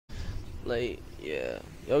Like, yeah,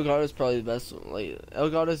 Elgato's probably the best. Like,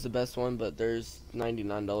 Elgato's the best one, but there's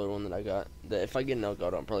 $99 one that I got. That if I get an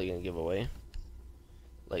Elgato, I'm probably gonna give away,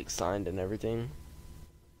 like signed and everything.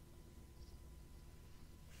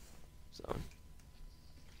 So.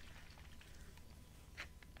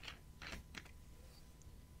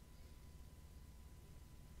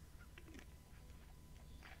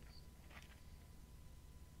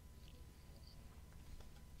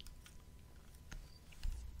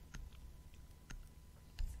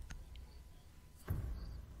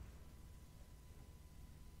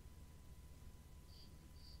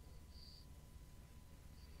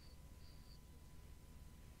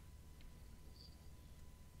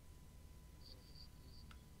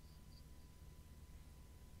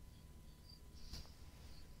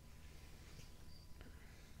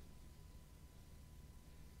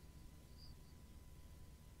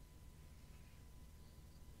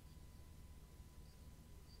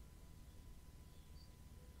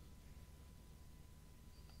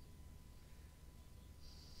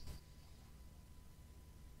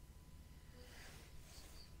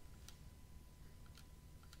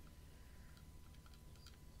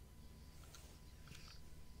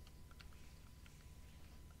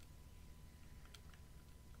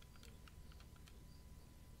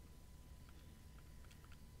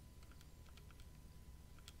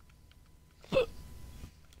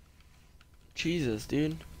 Jesus,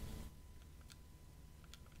 dude.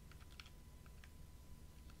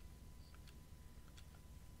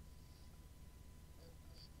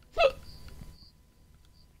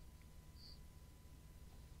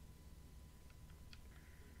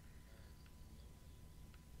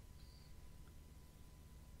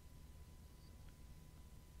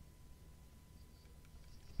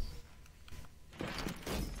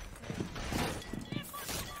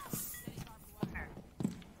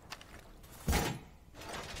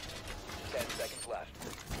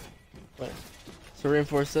 Wait. So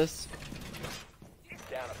reinforce this.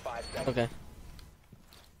 Down to 5 seconds. Okay.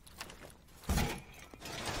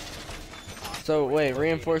 So wait,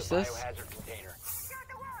 reinforce this. Biohazard container.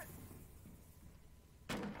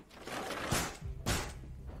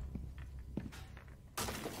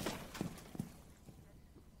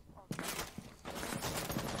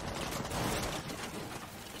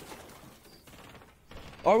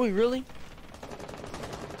 Are we really?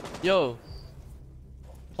 Yo.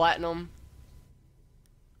 Platinum.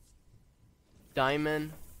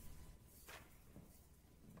 Diamond.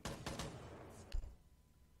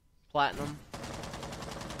 Platinum.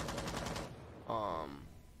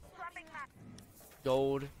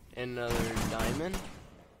 Gold and another diamond.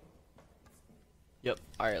 Yep.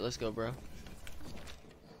 Alright, let's go, bro.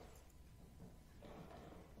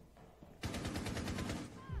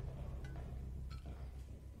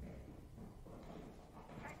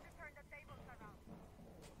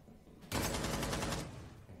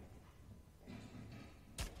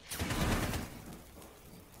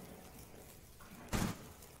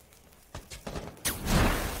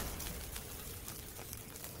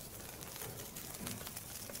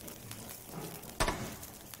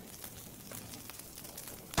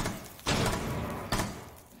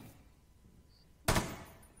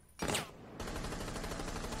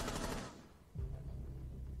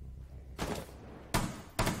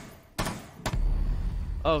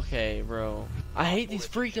 Okay, bro. I hate these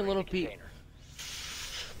freaking little people.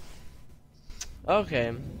 Okay.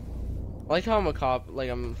 I like how I'm a cop, like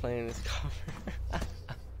I'm playing this copper.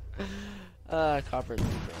 Copper.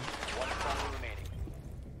 One friendly remaining.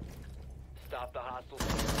 Stop the hostiles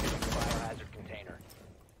from securing the biohazard container.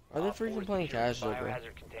 Are they freaking playing casual, bro?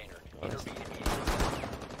 Biohazard container. Honest. Intervene immediately.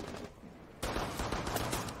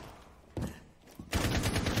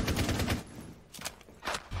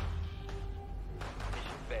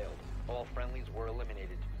 Mission failed. All friendlies were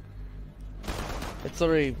eliminated. It's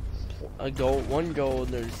literally a gold, one gold,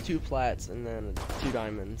 there's 2 plats, and then 2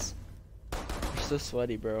 diamonds. You're so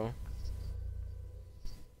sweaty, bro.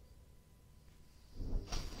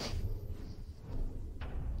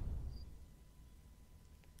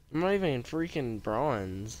 I'm not even in freaking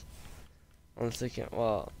bronze. Unless I can't,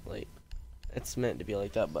 well, like, it's meant to be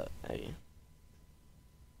like that, but hey.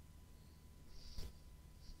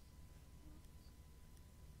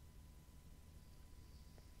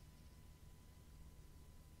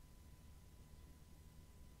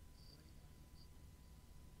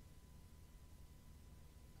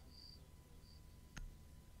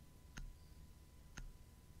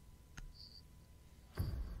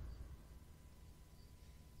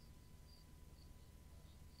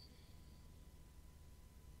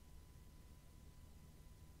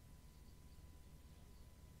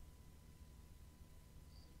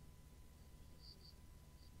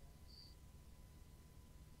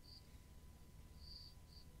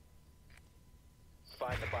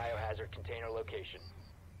 find the biohazard container location.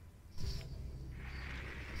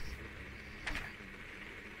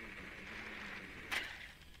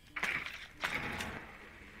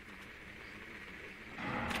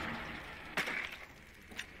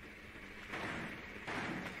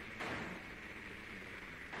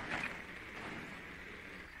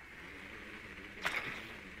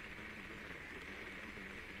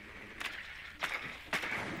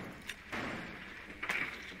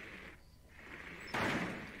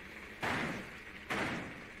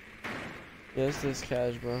 Yes, this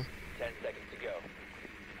cash, bro. 10 seconds to go.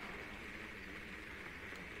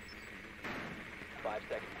 5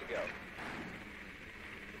 seconds to go.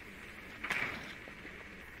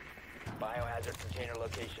 Biohazard container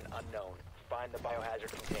location unknown. Find the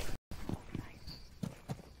biohazard container.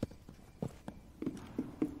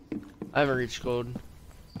 I haven't reached gold.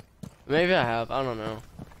 Maybe I have. I don't know.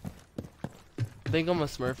 I think I'm a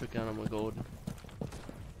Smurf account. I'm a gold.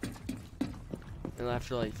 And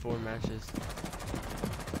after like 4 matches.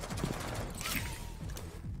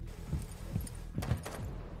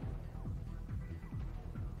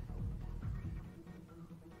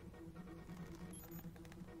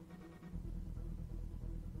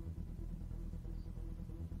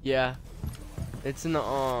 Yeah, it's in the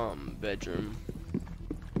bedroom.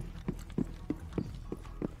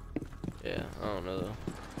 Yeah, I don't know though.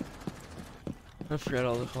 I forgot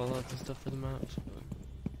all the call outs and stuff for the maps.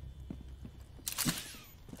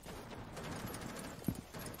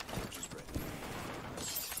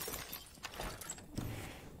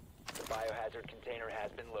 The biohazard container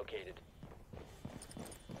has been located.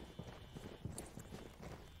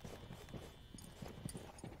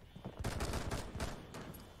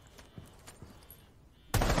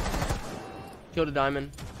 Killed a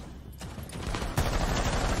diamond.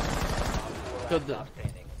 Killed the.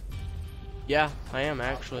 Yeah, I am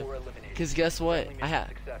actually. Cause guess what? I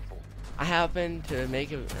happened to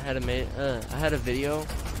make I had a video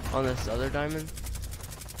on this other diamond,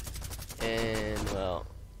 and well,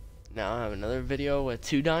 now I have another video with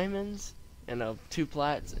 2 diamonds and 2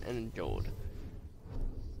 plats and gold.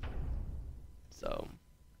 So,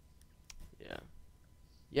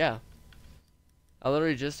 yeah. I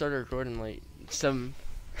literally just started recording like I'm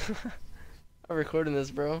recording this,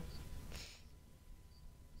 bro.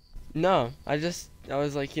 No, I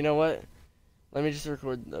was like, you know what? Let me just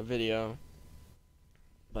record a video.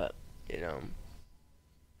 But, you know.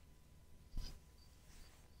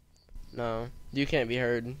 No, you can't be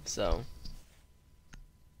heard, so.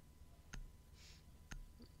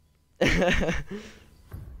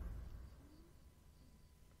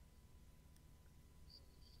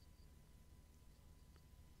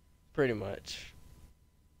 Pretty much.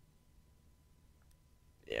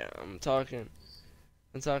 Yeah, I'm talking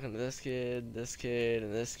to this kid, and this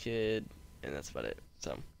kid, and that's about it.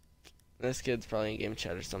 So, this kid's probably in game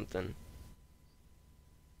chat or something.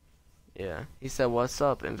 Yeah, he said, "What's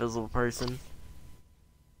up, invisible person?"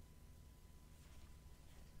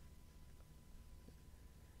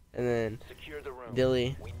 And then Secure the room.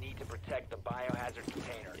 Dilly. We need to protect the biohazard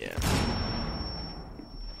container. Yeah.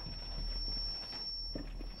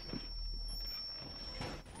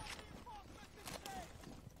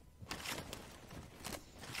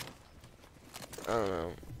 I don't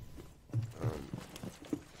know.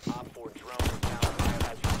 Op 4 drone found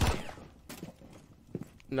biohazard container.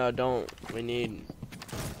 No, don't. We need.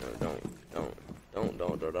 No, don't.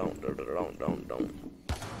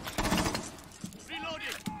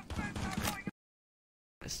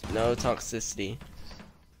 No toxicity.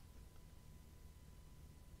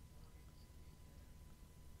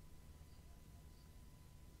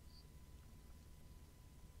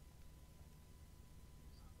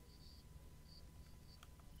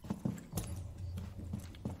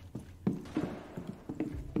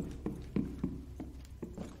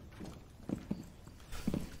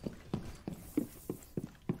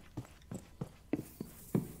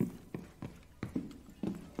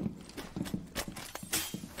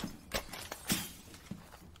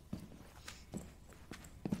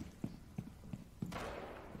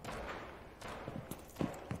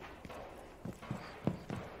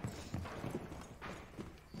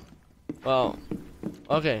 Well,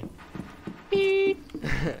 okay. Beep.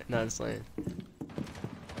 No, it's lame.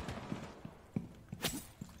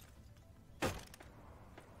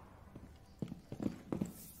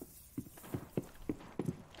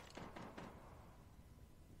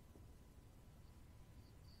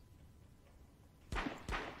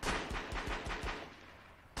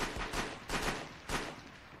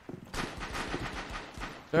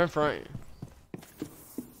 They're in front.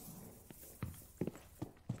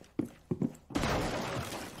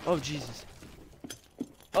 Oh, Jesus.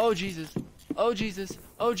 Oh Jesus. Oh Jesus.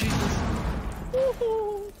 Oh Jesus.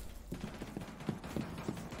 Woohoo.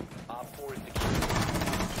 Op 4 is securing.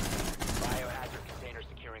 Biohazard container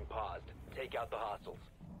securing paused. Take out the hostiles.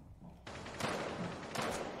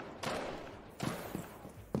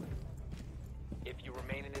 If you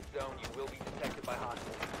remain in this zone, you will be detected by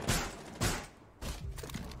hostiles.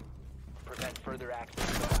 Prevent further access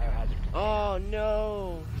to the biohazard container. Oh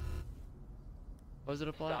no. Was it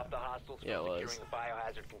a plot? Stop the hostiles from Yeah, it was. securing the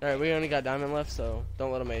biohazard container. Alright, we only got diamond left, so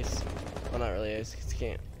don't let him ace. Well, not really ace, because he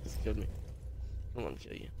can't. He's killed me. I don't want to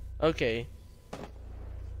kill you. Okay.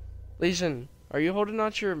 Legion, are you holding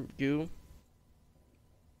out your goo?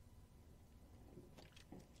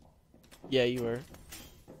 Yeah, you were.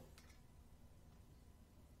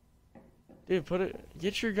 Dude,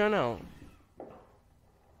 get your gun out.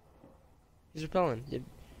 He's repelling.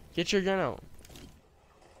 Get your gun out.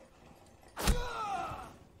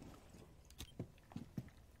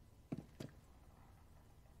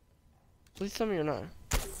 Please tell me you're not.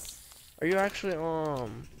 Are you actually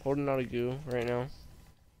holding out a goo right now?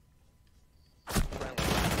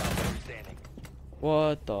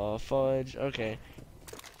 What the fudge? Okay.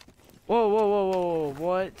 Whoa, whoa, whoa, whoa, whoa,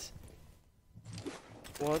 what?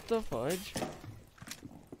 What the fudge?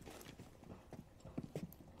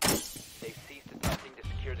 They've ceased attempting to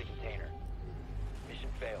secure the container. Mission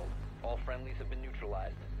failed. All friendlies have been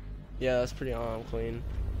neutralized. Yeah, that's pretty clean.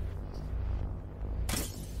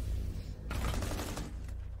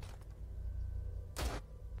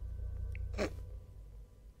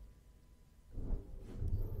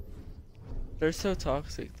 They're so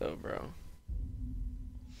toxic though, bro.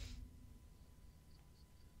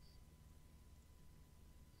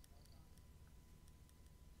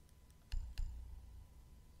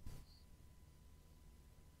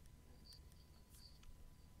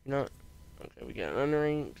 You know, okay, we got an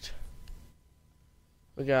unranked.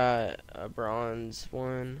 We got a bronze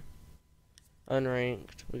 1.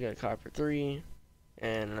 Unranked. We got copper 3.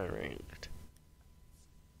 And unranked.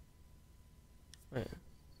 Wait.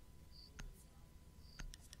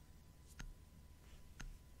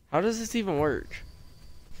 How does this even work?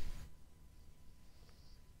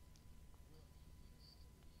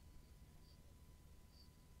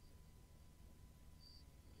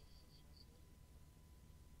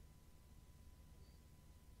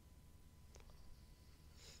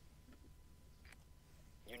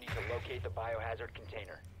 You need to locate the biohazard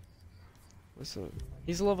container. Listen,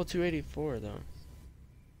 he's a level 284 though.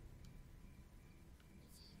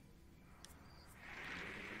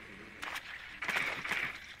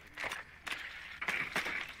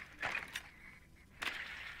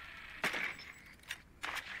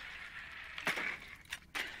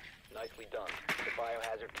 Nicely done. The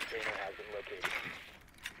biohazard container has been located.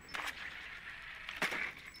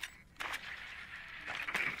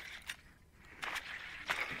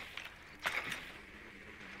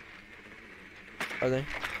 Are they?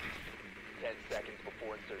 10 seconds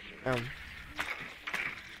before insertion.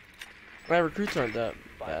 My recruits aren't that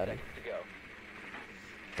 5 bad. seconds to go.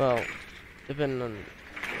 Well, depending on.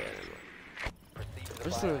 Proceed to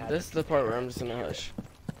the This is the part where I'm just gonna hush.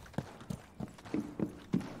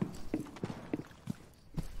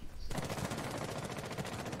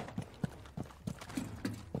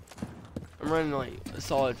 I'm running like a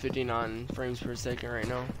solid 59 frames per second right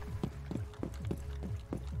now.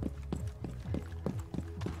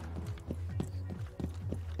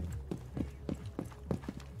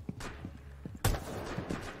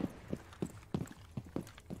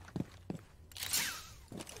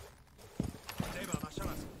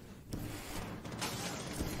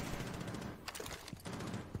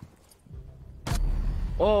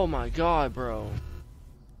 Oh my god, bro.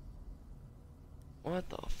 What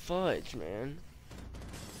the fudge, man?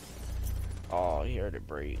 Oh, he heard it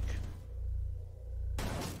break.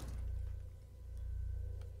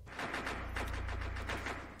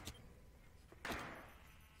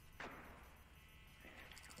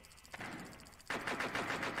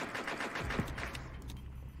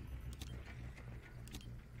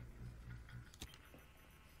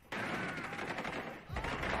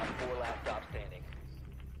 Op 4 last stop standing.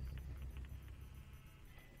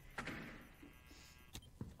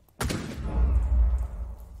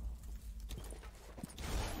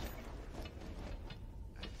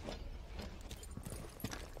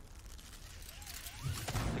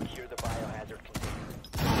 Secure the biohazard container.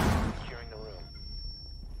 Securing the room.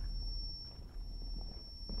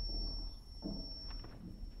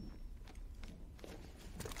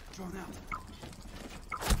 Drawn out.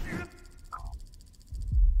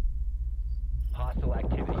 Hostile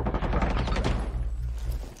activity. Neutralized.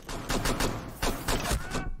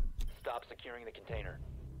 Stop securing the container.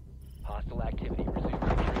 Hostile activity. Resume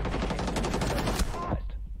security.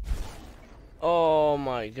 Oh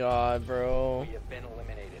my god, bro. We have been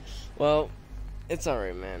eliminated. Well, it's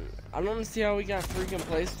alright, man. I don't see how we got freaking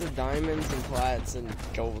placed with diamonds and flats and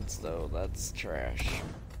golds, though. That's trash.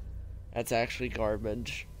 That's actually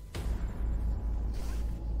garbage.